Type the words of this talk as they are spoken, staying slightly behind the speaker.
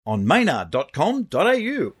on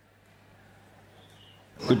maynard.com.au.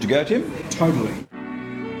 Good to go, Tim? Totally.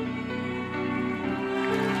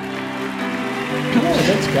 Come on,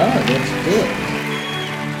 let's go. Let's do it.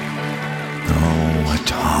 Oh, a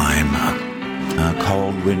time. A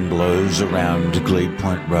cold wind blows around Glebe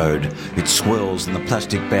Point Road. It swirls and the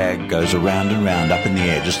plastic bag goes around and round up in the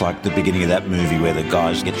air, just like the beginning of that movie where the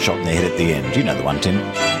guys get shot in the head at the end. You know the one, Tim.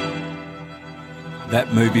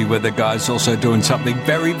 That movie where the guy's also doing something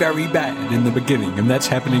very, very bad in the beginning, and that's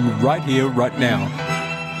happening right here, right now.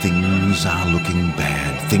 Things are looking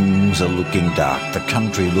bad. Things are looking dark. The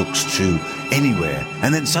country looks to anywhere.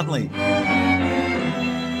 And then suddenly...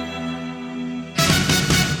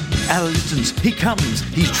 At a distance, he comes,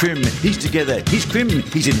 he's trim, he's together, he's grim,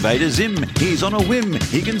 he's Invader Zim, he's on a whim,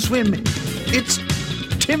 he can swim. It's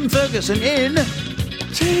Tim Ferguson in...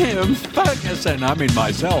 Tim Ferguson, I'm in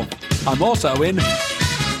myself. I'm also in...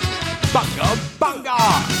 Bunga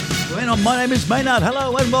Bunga! Well, my name is Maynard.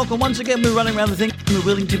 Hello and welcome. Once again, we're running around the thing. We're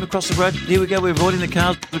wheeling Tim across the road. Here we go, we're avoiding the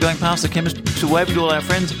cars. We're going past the chemist. We're waving to all our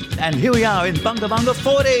friends. And here we are in Bunga Bunga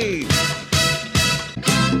 40.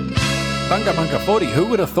 Bunga Bunga 40, who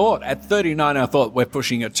would have thought? At 39, I thought we're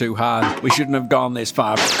pushing it too hard. We shouldn't have gone this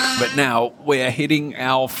far. But now we're hitting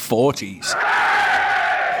our 40s.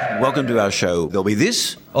 Welcome to our show. There'll be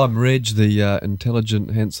this. I'm Reg, the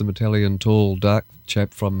intelligent, handsome, Italian, tall, dark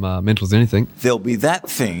chap from Mental as Anything. There'll be that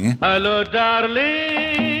thing. Hello, darling.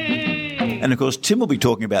 And of course, Tim will be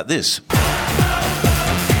talking about this.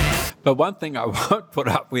 But one thing I won't put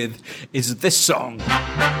up with is this song.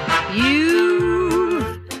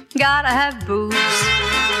 You gotta have boobs.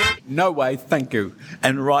 No way, thank you.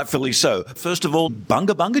 And rightfully so. First of all,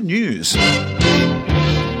 Bunga Bunga News.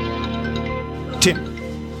 Tim.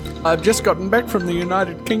 I've just gotten back from the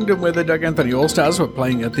United Kingdom where the Doug Anthony All-Stars were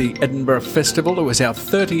playing at the Edinburgh Festival. It was our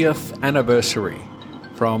 30th anniversary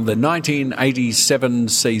from the 1987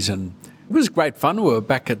 season. It was great fun. We were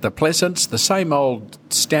back at the Pleasance, the same old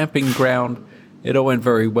stamping ground. It all went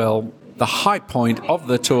very well. The high point of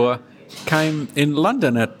the tour came in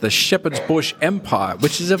London at the Shepherd's Bush Empire,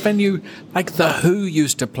 which is a venue like The Who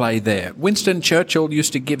used to play there. Winston Churchill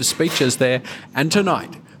used to give speeches there. And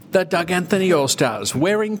tonight, the Doug Anthony All-Stars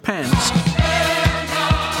wearing pants.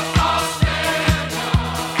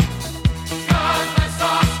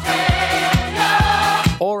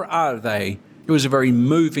 Or are they? It was a very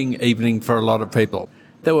moving evening for a lot of people.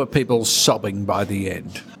 There were people sobbing by the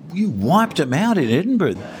end. You wiped them out in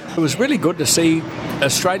Edinburgh. It was really good to see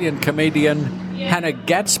Australian comedian Hannah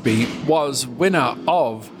Gadsby was winner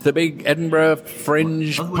of the big Edinburgh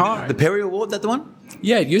Fringe Pie. The Perry Award, that the one?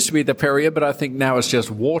 Yeah, it used to be the Perrier, but I think now it's just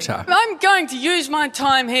water. I'm going to use my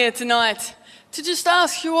time here tonight to just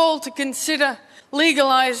ask you all to consider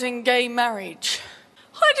legalising gay marriage.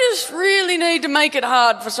 I just really need to make it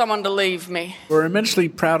hard for someone to leave me. We're immensely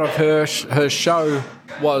proud of her. Her show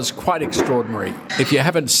was quite extraordinary. If you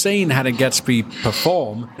haven't seen Hannah Gadsby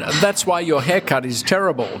perform, that's why your haircut is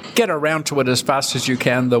terrible. Get around to it as fast as you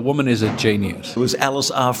can. The woman is a genius. It was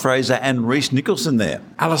Alice R. Fraser and Rhys Nicholson there.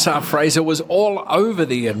 Alice R. Fraser was all over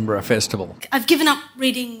the Edinburgh Festival. I've given up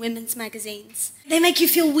reading women's magazines. They make you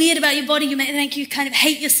feel weird about your body, they make you kind of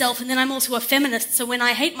hate yourself, and then I'm also a feminist, so when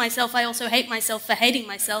I hate myself, I also hate myself for hating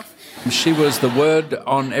myself. She was the word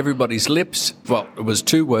on everybody's lips. Well, it was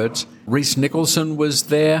two words. Rhys Nicholson was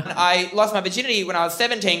there. I lost my virginity when I was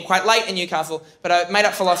 17, quite late in Newcastle, but I made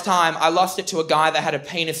up for lost time. I lost it to a guy that had a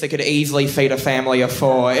penis that could easily feed a family of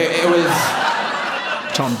four. It was...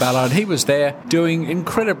 Tom Ballard, he was there doing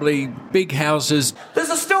incredibly big houses. There's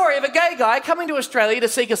a story of a gay guy coming to Australia to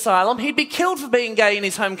seek asylum. He'd be killed for being gay in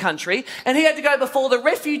his home country, and he had to go before the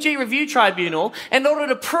Refugee Review Tribunal. In order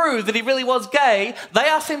to prove that he really was gay, they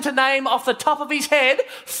asked him to name off the top of his head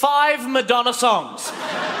 5 Madonna songs.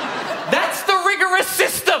 That's the rigorous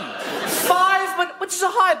system. 5, which is a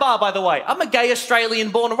high bar, by the way. I'm a gay Australian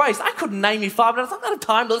born and raised. I couldn't name you 5 Madonna songs. I don't have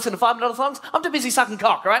time to listen to 5 Madonna songs. I'm too busy sucking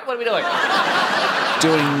cock, all right? What are we doing?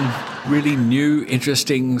 Doing really new,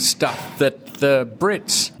 interesting stuff that the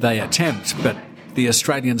Brits, they attempt, but the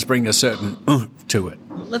Australians bring a certain to it.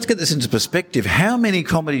 Let's get this into perspective. How many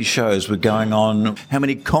comedy shows were going on?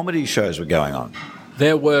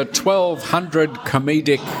 There were 1,200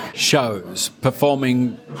 comedic shows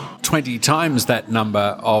performing 20 times that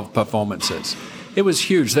number of performances. It was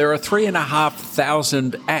huge. There are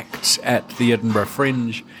 3,500 acts at the Edinburgh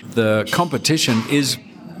Fringe. The competition is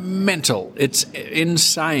mental. It's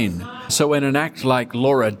insane. So when an act like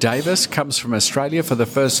Laura Davis comes from Australia for the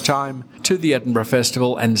first time to the Edinburgh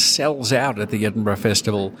Festival and sells out at the Edinburgh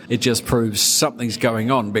Festival, it just proves something's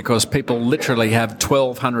going on because people literally have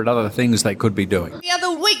 1,200 other things they could be doing. The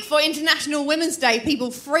other week for International Women's Day,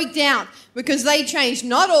 people freaked out because they changed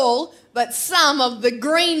not all, but some of the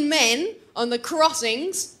green men on the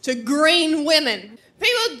crossings to green women.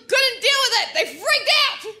 People couldn't deal with it. They freaked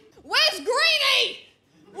out. Where's Greenie?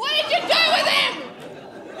 What did you do with him?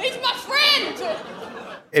 He's my friend.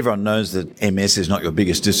 Everyone knows that MS is not your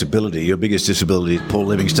biggest disability. Your biggest disability is Paul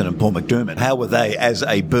Livingston and Paul McDermott. How were they as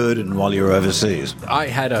a burden while you were overseas? I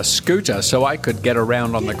had a scooter so I could get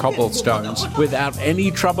around on the cobblestones without any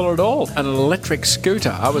trouble at all. An electric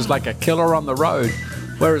scooter. I was like a killer on the road.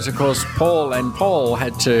 Whereas, of course, Paul and Paul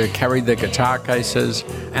had to carry the guitar cases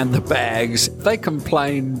and the bags. They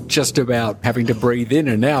complained just about having to breathe in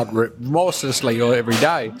and out remorselessly every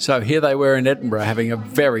day. So here they were in Edinburgh having a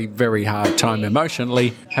very, very hard time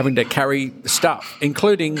emotionally, having to carry stuff,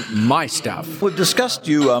 including my stuff. We've discussed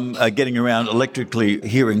you getting around electrically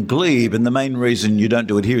here in Glebe, and the main reason you don't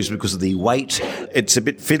do it here is because of the weight. It's a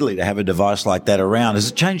bit fiddly to have a device like that around.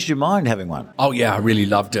 Has it changed your mind having one? Oh, yeah, I really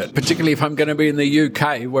loved it, particularly if I'm going to be in the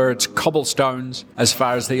UK, where it's cobblestones as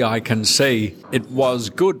far as the eye can see. It was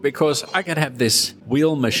good because I could have this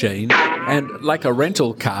wheel machine and, like a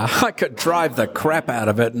rental car, I could drive the crap out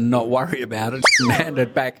of it and not worry about it and hand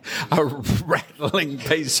it back a rattling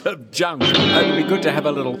piece of junk. It'd be good to have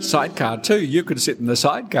a little sidecar too. You could sit in the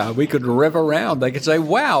sidecar. We could rev around. They could say,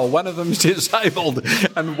 wow, one of them's disabled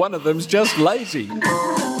and one of them's just lazy.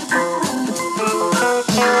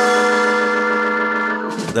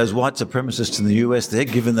 Those white supremacists in the US, they're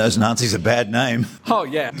giving those Nazis a bad name. Oh,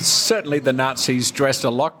 yeah. Certainly the Nazis dressed a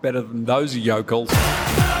lot better than those yokels.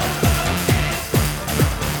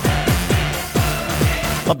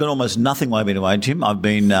 I've done almost nothing while I've been away, Tim. I've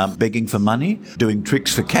been begging for money, doing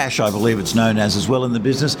tricks for cash, I believe it's known as well in the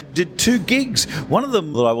business. Did 2 gigs. One of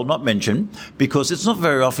them that I will not mention because it's not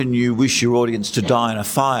very often you wish your audience to die in a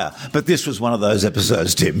fire. But this was one of those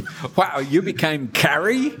episodes, Tim. Wow, you became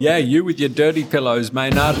Carrie? Yeah, you with your dirty pillows,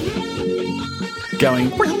 Maynard.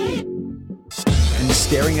 Going and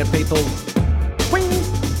staring at people. I'm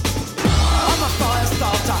a fire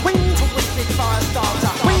starter. Twisted fire starter.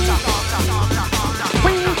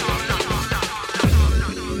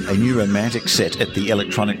 A new romantic set at the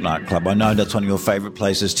Electronic nightclub. I know that's one of your favourite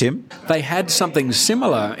places, Tim. They had something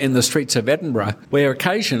similar in the streets of Edinburgh, where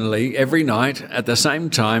occasionally, every night, at the same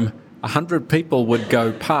time, 100 people would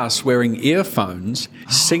go past wearing earphones,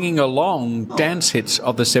 singing along dance hits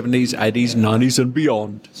of the 70s, 80s, 90s and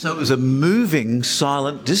beyond. So it was a moving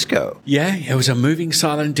silent disco. Yeah, it was a moving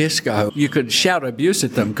silent disco. You could shout abuse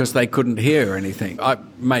at them because they couldn't hear anything. I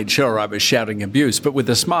made sure I was shouting abuse, but with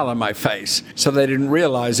a smile on my face, so they didn't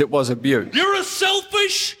realise it was abuse. You're a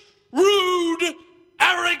selfish, rude,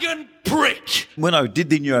 arrogant prick. When I did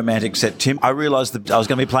the New Romantic set, Tim, I realised that I was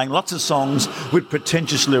going to be playing lots of songs with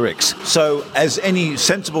pretentious lyrics. So, as any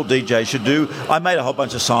sensible DJ should do, I made a whole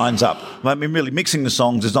bunch of signs up. I mean, really, mixing the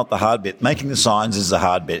songs is not the hard bit. Making the signs is the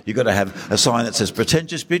hard bit. You've got to have a sign that says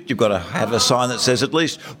pretentious bit. You've got to have a sign that says at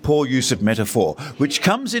least poor use of metaphor, which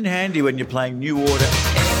comes in handy when you're playing New Order.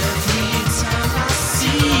 Every time I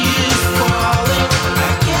see you falling,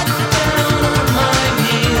 I get down on my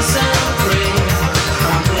knees and pray.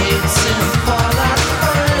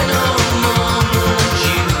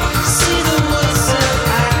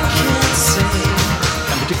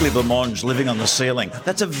 And particularly Blancmange living on the ceiling.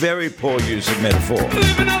 That's a very poor use of metaphor.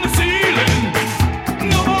 Living on the ceiling,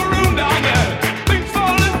 no more room down there. Things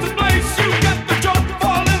fall into place, you get the job to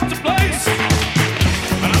fall into place.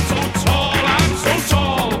 And I'm so tall,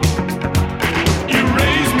 you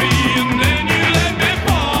raise me and then you let me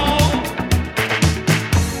fall.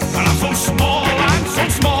 And I'm so small,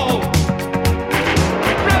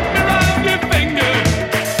 wrap me around your finger,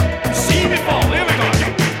 see me fall, here we go.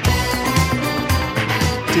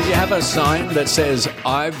 Did you have a sign that says,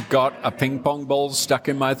 I've got a ping pong ball stuck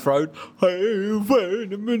in my throat? The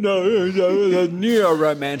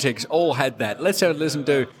Neo-Romantics all had that. Let's have a listen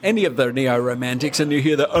to any of the Neo-Romantics and you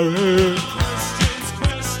hear the...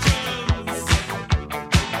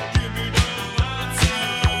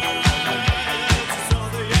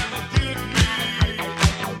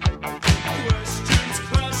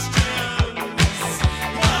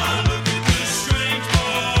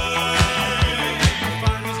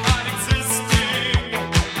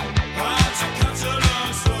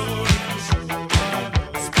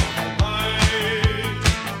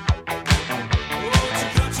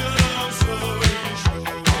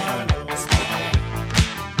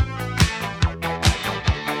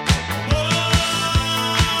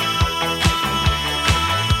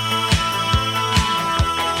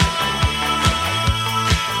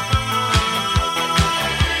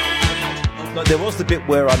 There was the bit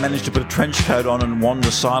where I managed to put a trench coat on and wander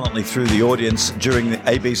silently through the audience during the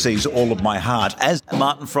ABC's All of My Heart. As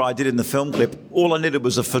Martin Fry did in the film clip, all I needed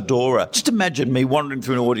was a fedora. Just imagine me wandering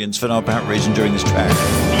through an audience for no apparent reason during this track.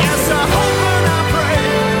 Yes, I hope and I pray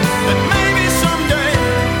that maybe someday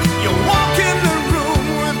you'll walk in the room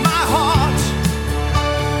with my heart.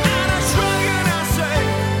 And I shrug and I say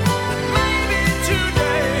that maybe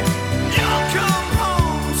today you'll come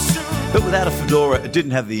home soon. But without a fedora, it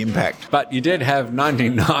didn't have the impact. But you did have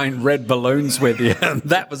 99 red balloons with you, and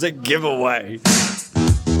that was a giveaway.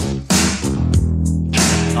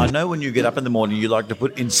 I know when you get up in the morning, you like to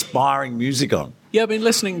put inspiring music on. Yeah, I've been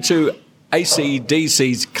listening to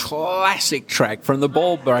AC/DC's classic track from the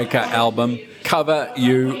Ball Breaker album, Cover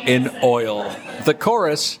You in Oil. The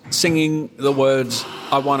chorus singing the words,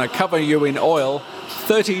 I want to cover you in oil,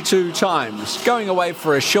 32 times, going away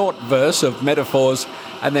for a short verse of metaphors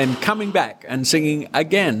and then coming back and singing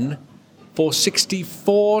again for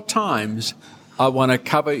 64 times, I want to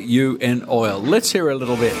cover you in oil. Let's hear a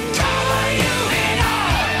little bit.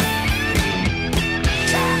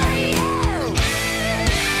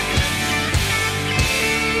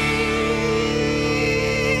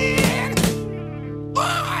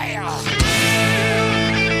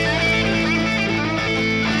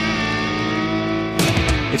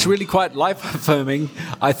 It's really quite life-affirming.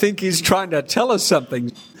 I think he's trying to tell us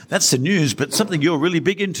something. That's the news, but something you're really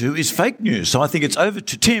big into is fake news. So I think it's over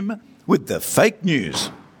to Tim with the fake news.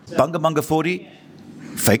 Bunga Bunga 40,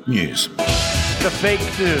 fake news. The fake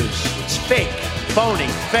news. It's fake, phony,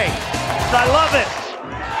 fake. I love it.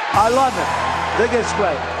 I love it. I think it's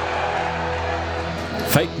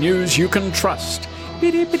great. Fake news you can trust.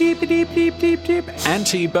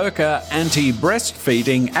 Anti-burqa,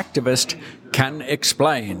 anti-breastfeeding activist can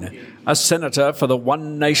explain. A senator for the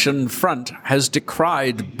One Nation Front has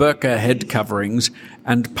decried burqa head coverings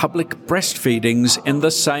and public breastfeedings in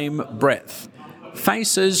the same breath.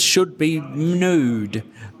 Faces should be nude.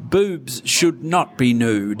 Boobs should not be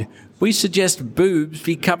nude. We suggest boobs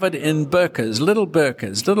be covered in burqas, little black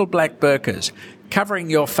burqas. Covering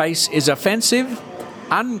your face is offensive.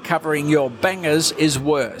 Uncovering your bangers is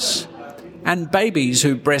worse. And babies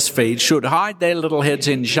who breastfeed should hide their little heads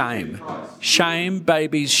in shame. Shame,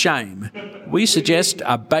 babies, shame. We suggest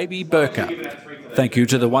a baby burqa. Thank you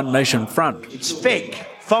to the One Nation Front. It's fake,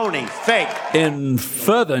 phony, fake. In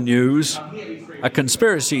further news, a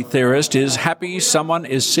conspiracy theorist is happy someone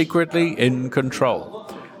is secretly in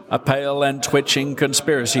control. A pale and twitching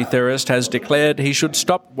conspiracy theorist has declared he should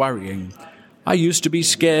stop worrying. I used to be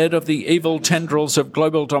scared of the evil tendrils of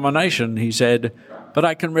global domination, he said, but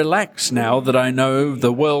I can relax now that I know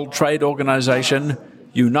the World Trade Organization,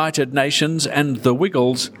 United Nations, and the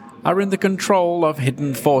Wiggles are in the control of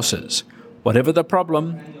hidden forces. Whatever the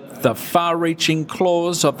problem, the far-reaching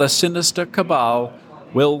claws of the sinister cabal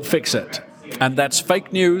will fix it. And that's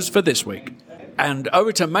fake news for this week. And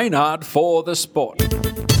over to Maynard for the sport.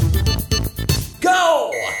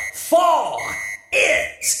 Go for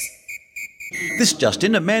it! This just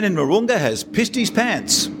in, a man in Marunga has pissed his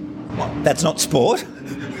pants. What? That's not sport?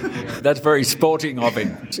 That's very sporting of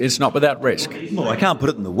him. It's not without risk. Well, I can't put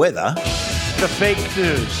it in the weather. The fake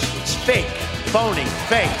news. It's fake, phony,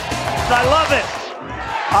 fake. I love it.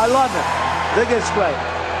 I love it. I think it's great.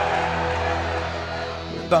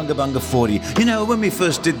 Bunga Bunga 40. You know, when we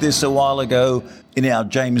first did this a while ago in our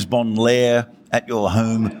James Bond lair at your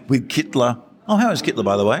home with Kittler. Oh, how is Kittler,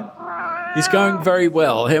 by the way? He's going very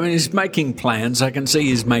well. I mean, he's making plans. I can see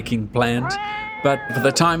he's making plans. But for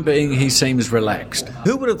the time being, he seems relaxed.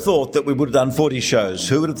 Who would have thought that we would have done 40 shows?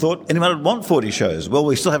 Who would have thought anyone would want 40 shows? Well,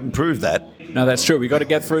 we still haven't proved that. No, that's true. We've got to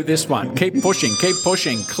get through this one. Keep pushing, keep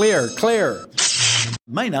pushing. Clear, clear.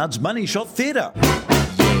 Maynard's Money Shot Theatre.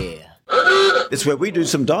 It's where we do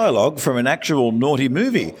some dialogue from an actual naughty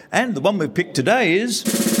movie. And the one we've picked today is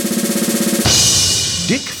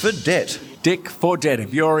Dick for Debt. Dick for debt.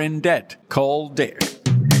 If you're in debt, call Dick.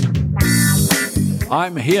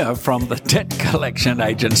 I'm here from the Debt Collection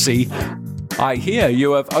Agency. I hear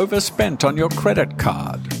you have overspent on your credit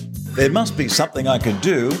card. There must be something I can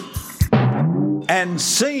do. And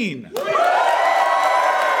scene.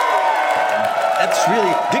 That's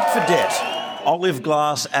really Dick for Debt. Olive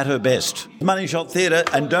Glass at her best. Money Shot Theatre,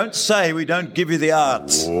 and don't say we don't give you the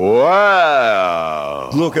arts.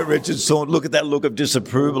 Wow. Look at Richard Saunders. Look at that look of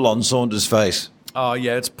disapproval on Saunders' face. Oh,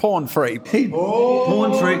 yeah, it's porn-free.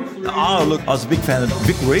 Porn-free. Oh, look, I was a big fan of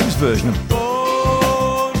Vic Reeves' version of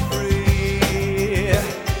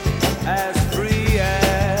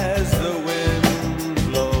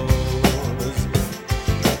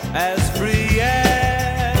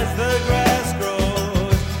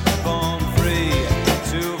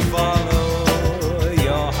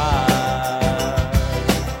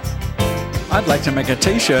like to make a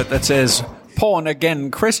T-shirt that says "Porn Again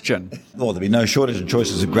Christian." Well, there'll be no shortage of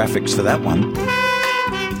choices of graphics for that one.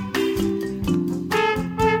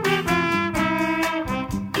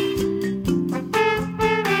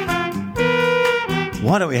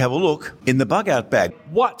 Why don't we have a look in the bug-out bag?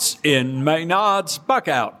 What's in Maynard's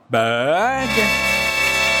bug-out bag?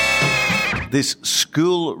 This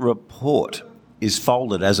school report is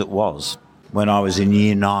folded as it was when I was in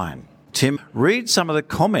Year 9. Tim, read some of the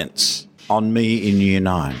comments on me in Year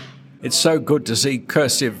 9. It's so good to see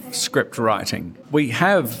cursive script writing. We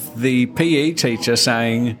have the PE teacher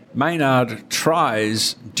saying Maynard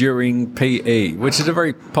tries during PE, which is a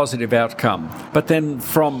very positive outcome. But then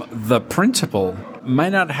from the principal,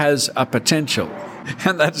 Maynard has a potential,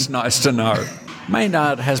 and that's nice to know.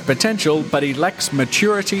 Maynard has potential, but he lacks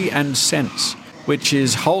maturity and sense, which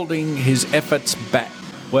is holding his efforts back.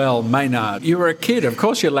 Well, Maynard, you were a kid. Of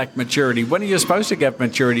course you lack maturity. When are you supposed to get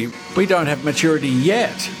maturity? We don't have maturity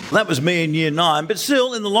yet. That was me in Year 9, but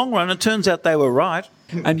still, in the long run, it turns out they were right.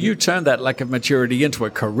 And you turned that lack of maturity into a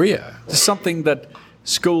career. Something that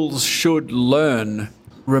schools should learn.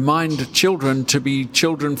 Remind children to be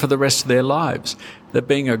children for the rest of their lives. That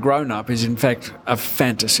being a grown-up is, in fact, a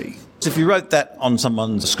fantasy. If you wrote that on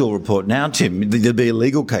someone's school report now, Tim, there'd be a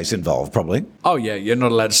legal case involved, probably. Oh, yeah, you're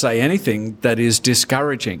not allowed to say anything that is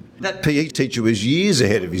discouraging. That PE teacher was years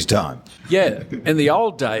ahead of his time. Yeah, in the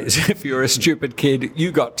old days, if you were a stupid kid,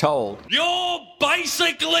 you got told. You're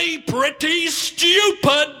basically pretty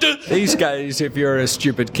stupid. These days, if you're a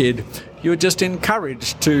stupid kid, you're just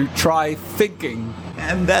encouraged to try thinking.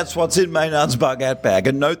 And that's what's in Maynard's bug-out bag,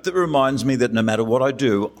 a note that reminds me that no matter what I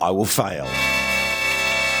do, I will fail.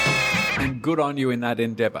 And good on you in that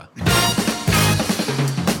endeavour.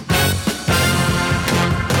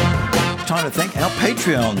 Time to thank our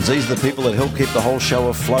Patreons. These are the people that help keep the whole show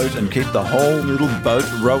afloat and keep the whole little boat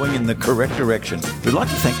rowing in the correct direction. We'd like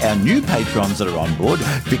to thank our new patrons that are on board: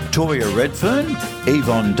 Victoria Redfern,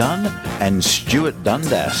 Yvonne Dunn and Stuart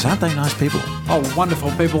Dundas. Aren't they nice people? Oh,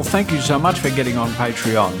 wonderful people. Thank you so much for getting on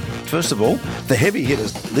Patreon. First of all, the heavy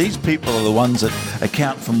hitters. These people are the ones that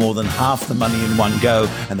account for more than half the money in one go,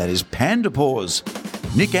 and that is Panda Paws,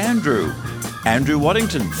 Nick Andrew, Andrew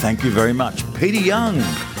Waddington, thank you very much, Peter Young,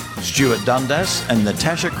 Stuart Dundas and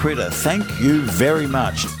Natasha Critter, thank you very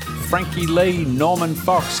much. Frankie Lee, Norman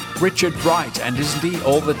Fox, Richard Wright, and isn't he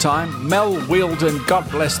all the time? Mel Wielden, God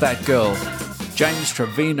bless that girl. James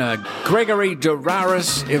Trevina, Gregory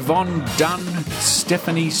Duraris, Yvonne Dunn,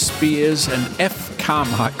 Stephanie Spears, and F.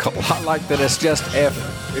 Carmichael. I like that it's just F.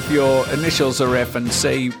 If your initials are F and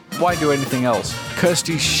C, why do anything else?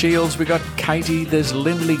 Kirsty Shields, we got Katie, there's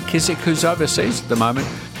Lindley Kissick, who's overseas at the moment,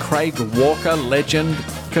 Craig Walker, legend,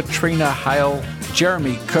 Katrina Hale,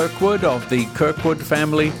 Jeremy Kirkwood of the Kirkwood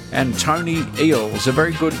family, and Tony Eels, a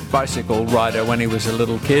very good bicycle rider when he was a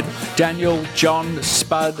little kid, Daniel, John,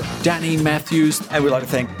 Spud, Danny Matthews. And we'd like to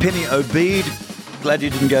thank Penny Obeid, glad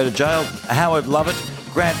you didn't go to jail, Howard Lovett,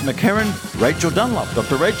 Grant McCarran, Rachel Dunlop,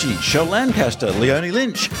 Dr. Reggie, Shell Lancaster, Leonie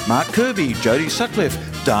Lynch, Mark Kirby, Jodie Sutcliffe,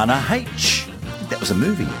 Dana H. That was a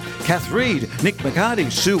movie. Kath Reed, Nick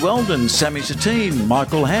McCarty, Sue Weldon, Sammy Satine,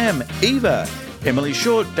 Michael Ham, Eva, Emily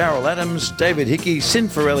Short, Daryl Adams, David Hickey,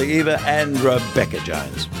 Sinfarelli Eva, and Rebecca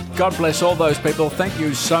Jones. God bless all those people. Thank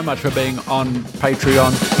you so much for being on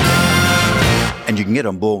Patreon. And you can get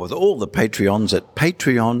on board with all the Patreons at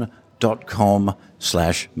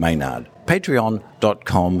patreon.com/Maynard.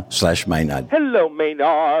 Patreon.com/Maynard. Hello,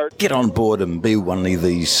 Maynard. Get on board and be one of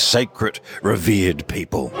these sacred, revered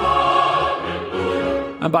people.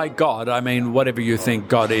 And by God, I mean whatever you think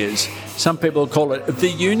God is. Some people call it the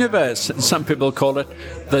universe, and some people call it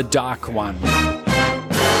the Dark One.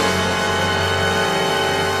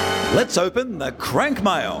 Let's open the Crank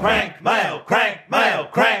Mail. Crank mail, crank mail,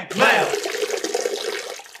 crank mail.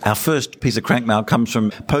 Our first piece of crank mail comes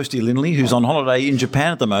from Posty Lindley, who's on holiday in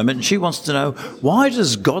Japan at the moment, and she wants to know, why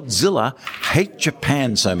does Godzilla hate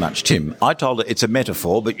Japan so much, Tim? I told her it's a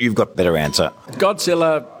metaphor, but you've got a better answer.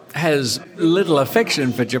 Godzilla has little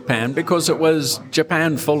affection for Japan because it was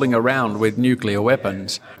Japan fooling around with nuclear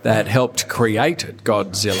weapons that helped create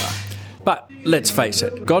Godzilla. But let's face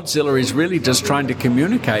it, Godzilla is really just trying to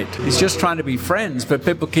communicate. He's just trying to be friends, but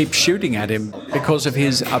people keep shooting at him because of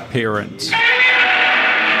his appearance.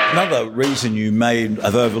 Another reason you may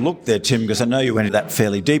have overlooked there, Tim, because I know you went into that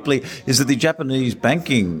fairly deeply, is that the Japanese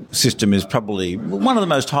banking system is probably one of the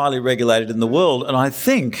most highly regulated in the world, and I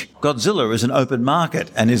think Godzilla is an open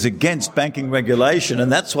market and is against banking regulation,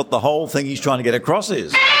 and that's what the whole thing he's trying to get across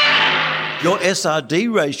is. Your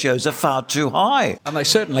SRD ratios are far too high. And they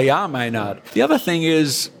certainly are, Maynard. The other thing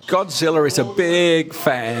is Godzilla is a big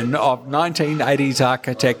fan of 1980s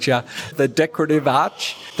architecture, the decorative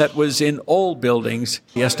arch that was in all buildings.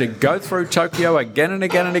 He has to go through Tokyo again and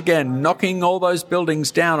again and again, knocking all those buildings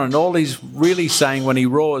down, and all he's really saying when he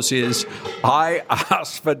roars is, I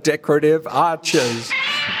asked for decorative arches.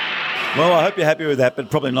 Well, I hope you're happy with that, but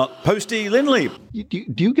probably not. Posty Lindley. Do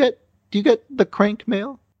you get the crank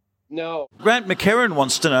mail? No. Grant McCarran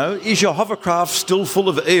wants to know, is your hovercraft still full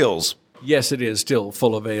of eels? Yes, it is still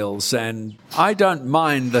full of eels, and I don't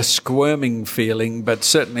mind the squirming feeling, but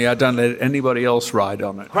certainly I don't let anybody else ride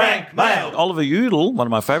on it. Crank mail. Oliver Udall, one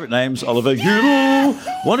of my favourite names, Oliver Udall.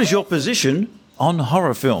 What is your position on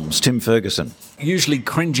horror films, Tim Ferguson? Usually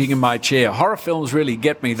cringing in my chair. Horror films really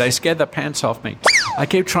get me. They scare the pants off me. I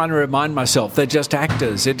keep trying to remind myself they're just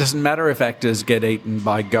actors. It doesn't matter if actors get eaten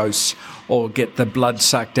by ghosts or get the blood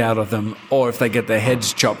sucked out of them or if they get their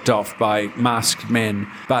heads chopped off by masked men.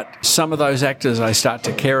 But some of those actors I start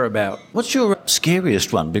to care about. What's your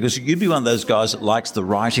scariest one? Because you'd be one of those guys that likes the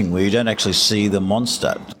writing where you don't actually see the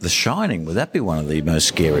monster. The Shining, would that be one of the most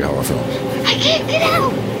scary horror films? I can't get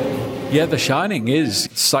out. Yeah, The Shining is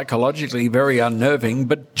psychologically very unnerving,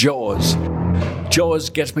 but Jaws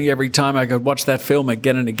gets me every time I could watch that film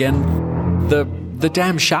again and again. The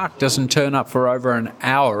damn shark doesn't turn up for over an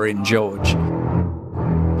hour in George.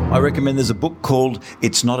 I recommend there's a book called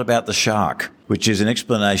It's Not About the Shark, which is an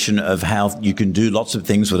explanation of how you can do lots of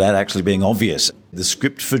things without actually being obvious. The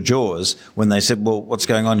script for Jaws, when they said, well, what's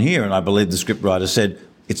going on here? And I believe the scriptwriter said,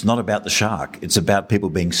 it's not about the shark. It's about people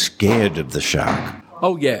being scared of the shark.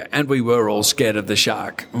 Oh, yeah, and we were all scared of the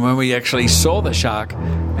shark. When we actually saw the shark,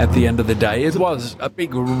 at the end of the day, it was a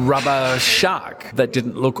big rubber shark that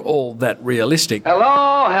didn't look all that realistic.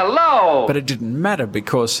 Hello. But it didn't matter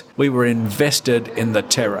because we were invested in the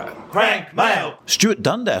terror. Crank mail. Stuart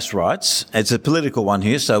Dundas writes, it's a political one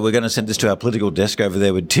here, so we're going to send this to our political desk over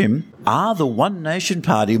there with Tim. Are the One Nation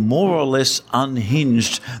Party more or less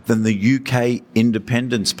unhinged than the UK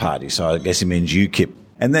Independence Party? So I guess he means UKIP.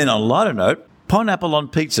 And then on a lighter note, pineapple on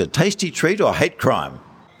pizza, tasty treat or hate crime?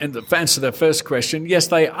 And to answer the first question, yes,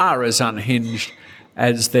 they are as unhinged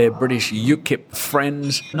as their British UKIP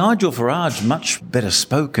friends. Nigel Farage, much better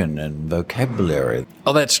spoken and vocabulary.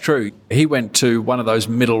 Oh, that's true. He went to one of those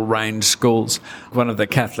middle-range schools, one of the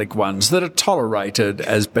Catholic ones, that are tolerated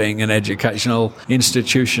as being an educational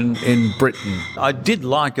institution in Britain. I did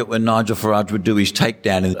like it when Nigel Farage would do his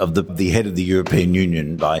takedown of the head of the European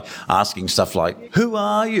Union by asking stuff like, who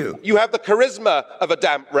are you? You have the charisma of a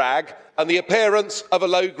damp rag and the appearance of a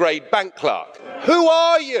low-grade bank clerk. Who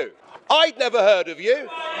are you? I'd never heard of you.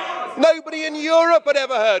 Nobody in Europe had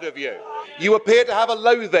ever heard of you. You appear to have a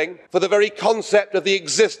loathing for the very concept of the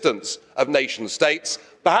existence of nation-states.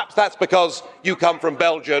 Perhaps that's because you come from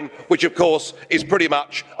Belgium, which of course is pretty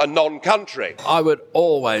much a non-country. I would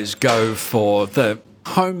always go for the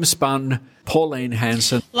homespun Pauline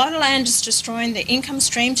Hanson. A lot of land is destroying the income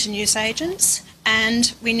stream to newsagents,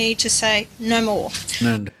 and we need to say no more.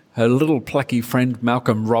 And her little plucky friend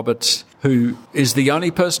Malcolm Roberts, who is the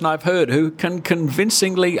only person I've heard who can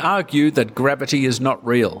convincingly argue that gravity is not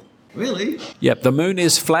real. Really? Yep, the moon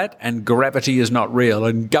is flat and gravity is not real.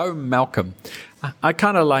 And go Malcolm. I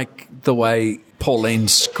kind of like the way Pauline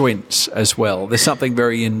squints as well. There's something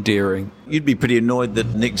very endearing. You'd be pretty annoyed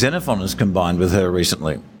that Nick Xenophon has combined with her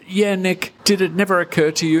recently. Yeah, Nick, did it never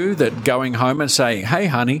occur to you that going home and saying, hey,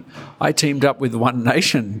 honey, I teamed up with One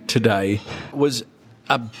Nation today was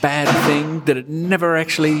a bad thing? Did it never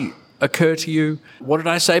actually occur to you? What did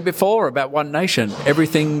I say before about One Nation?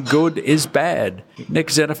 Everything good is bad. Nick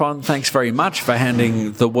Xenophon, thanks very much for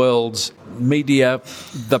handing the world's media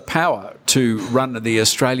the power to run the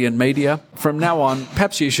Australian media. From now on,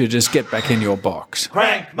 perhaps you should just get back in your box.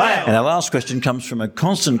 Crank mail. And our last question comes from a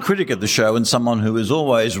constant critic of the show and someone who is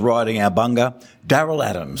always riding our bunga, Daryl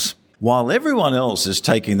Adams. While everyone else is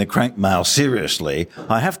taking the crank mail seriously,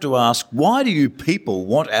 I have to ask, why do you people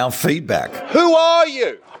want our feedback? Who are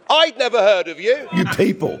you? I'd never heard of you. You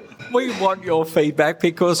people. We want your feedback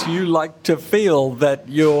because you like to feel that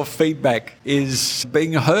your feedback is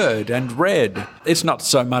being heard and read. It's not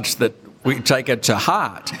so much that we take it to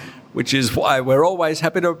heart, which is why we're always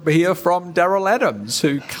happy to hear from Daryl Adams,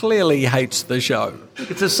 who clearly hates the show.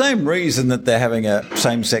 It's the same reason that they're having a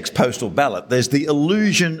same-sex postal ballot. There's the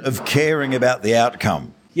illusion of caring about the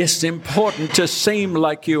outcome. Yes, it's important to seem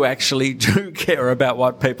like you actually do care about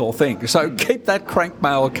what people think. So keep that crank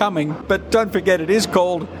mail coming, but don't forget it is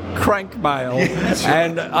called crank mail. Yeah, that's right.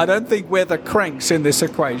 And I don't think we're the cranks in this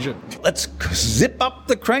equation. Let's zip up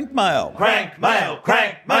the crank mail. Crank mail,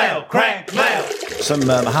 crank mail, crank mail. Some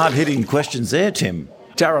hard-hitting questions there, Tim.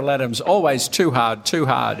 Darryl Adams, always too hard, too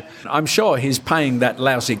hard. I'm sure he's paying that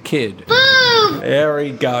lousy kid. There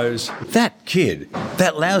he goes. That kid,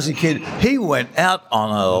 that lousy kid, he went out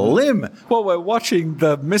on a limb. Well, we're watching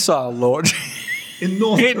the missile launch in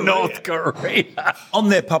North Korea. On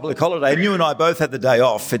their public holiday, and you and I both had the day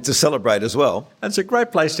off to celebrate as well. It's a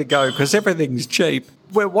great place to go because everything's cheap.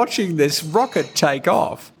 We're watching this rocket take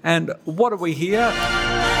off, and what do we hear?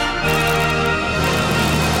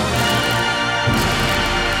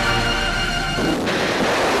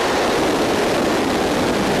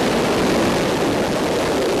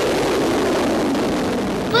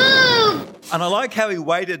 And I like how he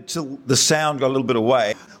waited till the sound got a little bit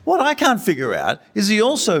away. What I can't figure out is he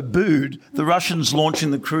also booed the Russians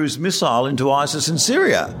launching the cruise missile into ISIS in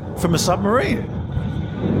Syria from a submarine.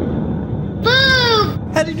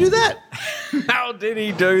 How did he do that? How did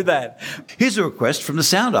he do that? Here's a request from the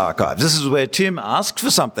Sound Archives. This is where Tim asked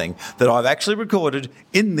for something that I've actually recorded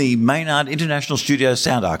in the Maynard International Studio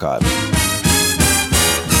Sound Archive.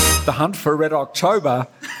 The hunt for Red October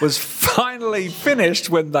was finally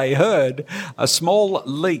finished when they heard a small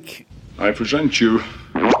leak. I present you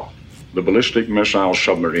the ballistic missile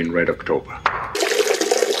submarine Red October.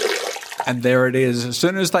 And there it is. As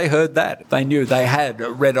soon as they heard that, they knew they had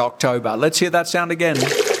Red October. Let's hear that sound again.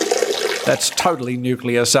 That's totally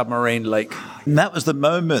nuclear submarine leak. And that was the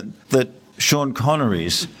moment that Sean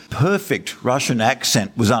Connery's perfect Russian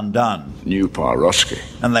accent was undone. New Parosky.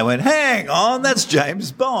 And they went, hang on, that's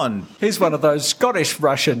James Bond. He's one of those Scottish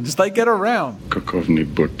Russians. They get around.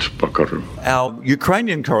 Kakovny but Bakaru. Our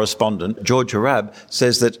Ukrainian correspondent, George Harab,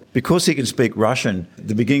 says that because he can speak Russian,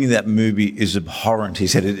 the beginning of that movie is abhorrent. He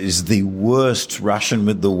said it is the worst Russian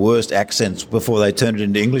with the worst accents before they turned it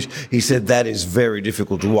into English. He said that is very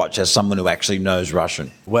difficult to watch as someone who actually knows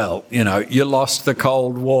Russian. Well, you know, you lost the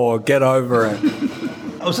Cold War. Get over it.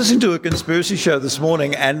 I was listening to a conspiracy show this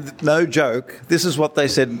morning, and no joke, this is what they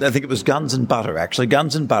said. I think it was Guns and Butter, actually.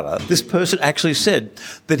 Guns and Butter. This person actually said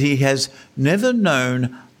that he has never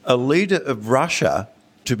known a leader of Russia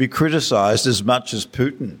to be criticised as much as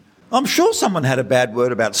Putin. I'm sure someone had a bad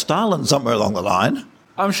word about Stalin somewhere along the line.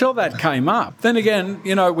 I'm sure that came up. Then again,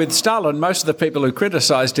 you know, with Stalin, most of the people who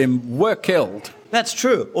criticised him were killed. That's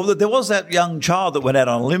true. Although there was that young child that went out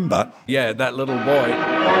on limber. Yeah, that little boy.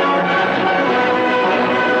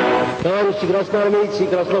 Товарищи красноармейцы и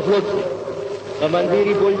краснофлотцы,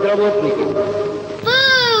 командиры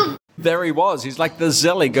политработники. There he was. He's like the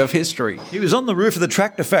Zelig of history. He was on the roof of the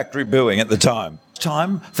tractor factory booing at the time.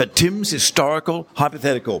 Time for Tim's historical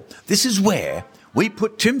hypothetical. This is where we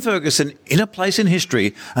put Tim Ferguson in a place in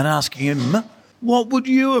history and ask him, what would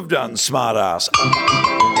you have done, smartass?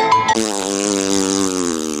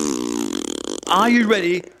 Are you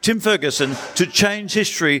ready, Tim Ferguson, to change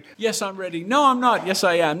history? Yes, I'm ready. No, I'm not. Yes,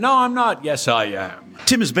 I am. No, I'm not. Yes, I am.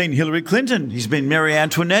 Tim has been Hillary Clinton. He's been Marie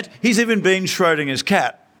Antoinette. He's even been Schrodinger's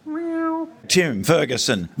cat. Tim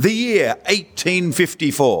Ferguson, the year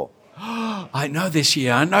 1854. I know this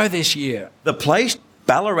year. I know this year. The place,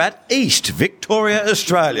 Ballarat East, Victoria,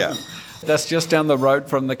 Australia. That's just down the road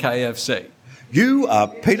from the KFC. You are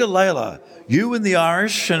Peter Lalor. You and the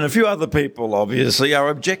Irish and a few other people, obviously, are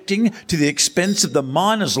objecting to the expense of the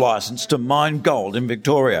miner's licence to mine gold in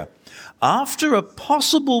Victoria. After a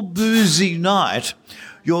possible boozy night,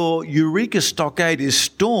 your Eureka Stockade is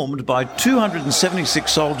stormed by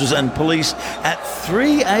 276 soldiers and police at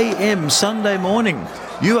 3 a.m. Sunday morning.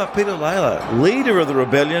 You are Peter Lalor, leader of the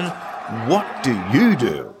rebellion. What do you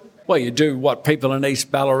do? Well, you do what people in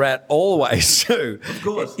East Ballarat always do. Of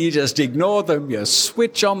course. You just ignore them, you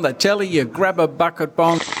switch on the telly, you grab a bucket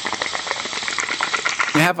bomb,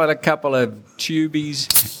 you have a couple of tubies,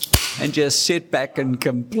 and just sit back and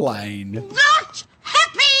complain. Not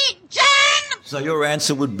happy, Jan! So your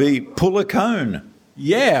answer would be pull a cone.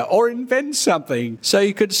 Yeah, or invent something. So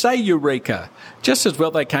you could say Eureka. Just as well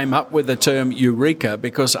they came up with the term Eureka,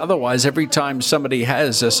 because otherwise every time somebody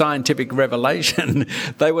has a scientific revelation,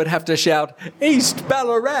 they would have to shout, East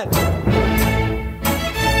Ballarat!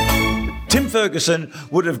 Tim Ferguson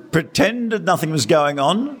would have pretended nothing was going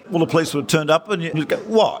on. Well, the police would have turned up and you'd go,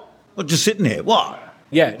 what? We're just sitting here, what?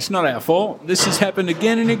 Yeah, it's not our fault. This has happened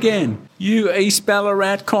again and again. You East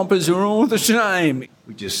Ballarat compers are all the same.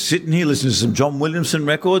 We're just sitting here listening to some John Williamson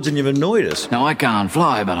records and you've annoyed us. Now, I can't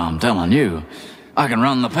fly, but I'm telling you, I can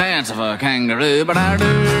run the pants of a kangaroo, but I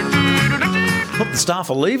do. Look, the staff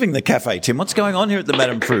are leaving the cafe, Tim. What's going on here at the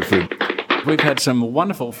Madame Frou Food? We've had some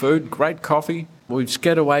wonderful food, great coffee. We've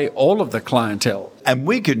scared away all of the clientele. And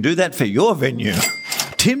we can do that for your venue.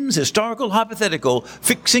 Tim's historical hypothetical,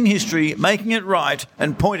 fixing history, making it right,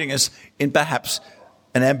 and pointing us in perhaps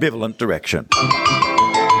an ambivalent direction.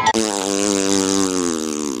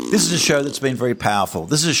 This is a show that's been very powerful.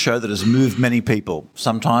 This is a show that has moved many people,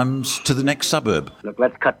 sometimes to the next suburb. Look,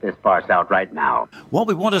 let's cut this farce out right now. What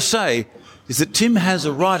we want to say is that Tim has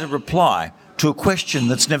a right of reply to a question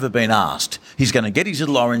that's never been asked. He's going to get his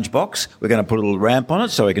little orange box. We're going to put a little ramp on it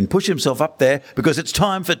so he can push himself up there, because it's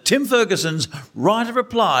time for Tim Ferguson's right of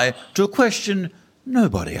reply to a question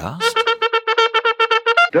nobody asked.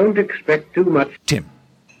 Don't expect too much. Tim.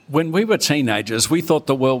 When we were teenagers, we thought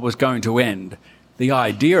the world was going to end. The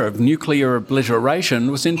idea of nuclear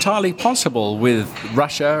obliteration was entirely possible, with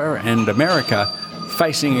Russia and America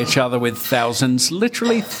facing each other with thousands,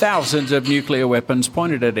 literally thousands of nuclear weapons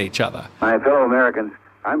pointed at each other. My fellow Americans,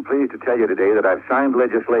 I'm pleased to tell you today that I've signed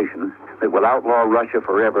legislation that will outlaw Russia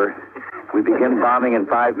forever. We begin bombing in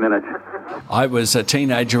 5 minutes. I was a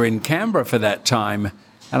teenager in Canberra for that time,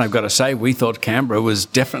 and I've got to say, we thought Canberra was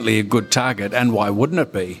definitely a good target, and why wouldn't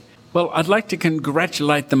it be? Well, I'd like to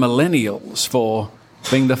congratulate the millennials for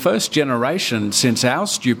being the first generation since our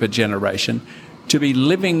stupid generation to be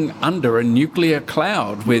living under a nuclear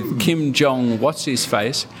cloud with Kim Jong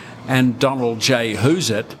what's-his-face and Donald J.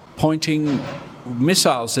 Who's-it pointing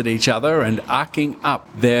missiles at each other and arcing up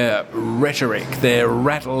their rhetoric. They're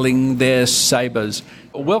rattling their sabres.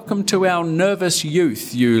 Welcome to our nervous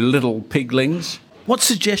youth, you little piglings. What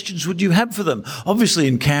suggestions would you have for them? Obviously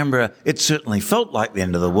in Canberra it certainly felt like the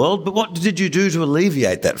end of the world, but what did you do to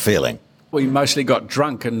alleviate that feeling? We mostly got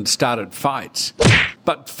drunk and started fights.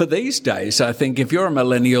 But for these days, I think if you're a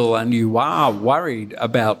millennial and you are worried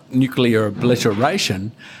about nuclear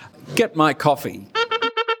obliteration, get my coffee.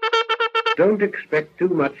 Don't expect too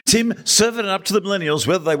much. Tim, serve it up to the millennials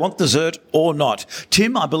whether they want dessert or not.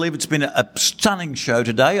 Tim, I believe it's been a stunning show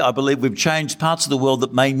today. I believe we've changed parts of the world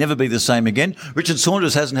that may never be the same again. Richard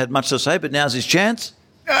Saunders hasn't had much to say, but now's his chance.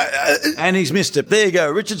 And he's missed it. There you go.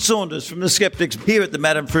 Richard Saunders from The Skeptics here at the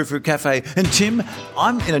Madame Frou Frou Cafe. And Tim,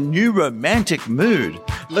 I'm in a new romantic mood.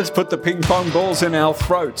 Let's put the ping pong balls in our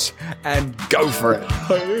throats and go for it.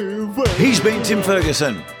 He's been Tim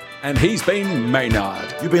Ferguson. And he's been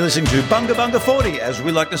Maynard. You've been listening to Bunga Bunga 40, as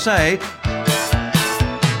we like to say.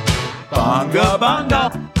 Bunga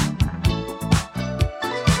Bunga.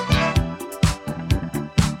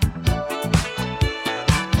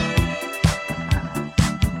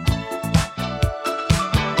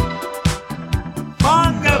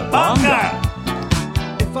 Bunga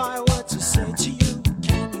Bunga. If I were to say to you,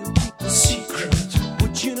 can you keep the secret?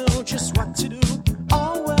 Would you know just what to do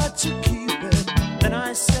or where to keep it? Then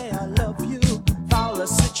I say I love you, foul a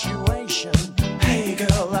situation. Hey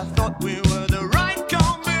girl, I thought we were the right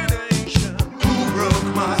combination. Who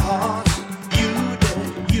broke my heart? You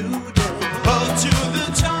did, you did. Oh, to the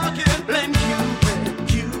target, blame Cupid,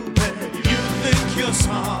 Cupid. You think you're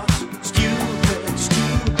smart, stupid,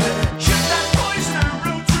 stupid. Shoot that poison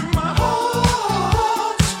arrow through my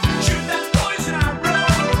heart. Shoot that poison arrow.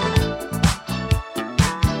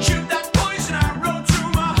 Shoot that poison arrow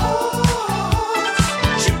through my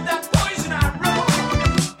heart. Shoot that poison arrow.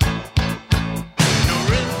 No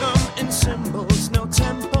rhythm in cymbals, no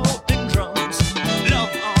tempo in drums.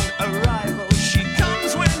 Love on arrival, she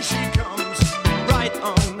comes when she comes. Right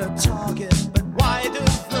on the target, but wide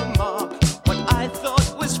of the mark. What I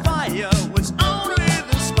thought was fire was only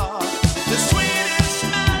the spark. The sweetest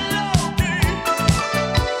melody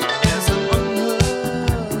is an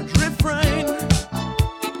unheard refrain.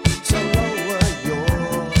 So lower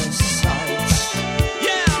your sights.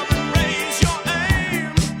 Yeah, but raise your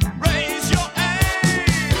aim, raise your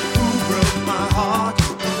aim. Who broke my heart?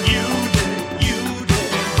 You did, you did.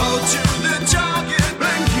 Oh, to the target,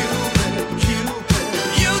 bang Cupid, Cupid.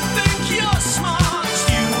 You think you're smart,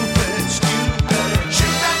 stupid, stupid.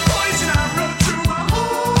 Shoot that poison arrow through my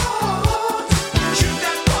heart. Shoot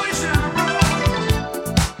that poison arrow.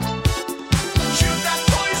 Shoot that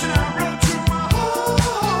poison arrow through my heart.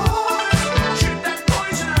 Shoot that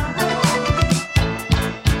poison arrow.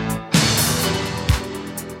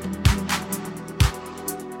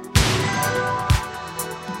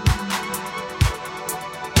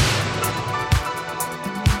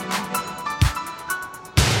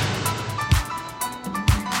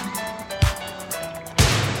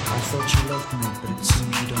 I thought you loved me, but it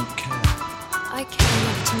seems you don't care. I care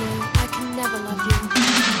enough to know I can never love you.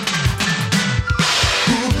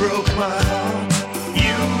 Who broke my heart?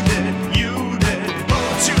 You did, you did.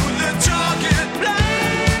 Oh, to the target,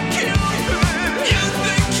 blame Cupid. You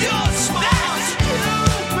think you're smart,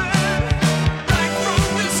 stupid. Right from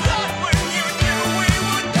the start when you knew we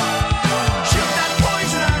would part. Shoot that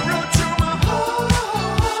poison arrow through my heart.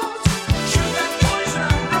 Shoot that poison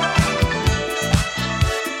arrow.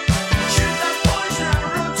 Shoot that poison arrow.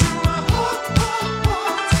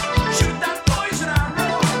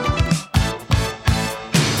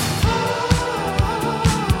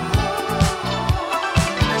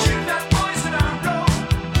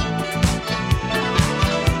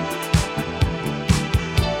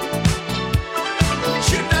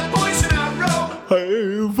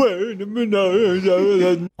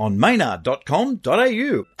 on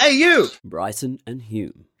maynard.com.au. AU! Bryson and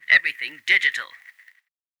Hume. Everything digital.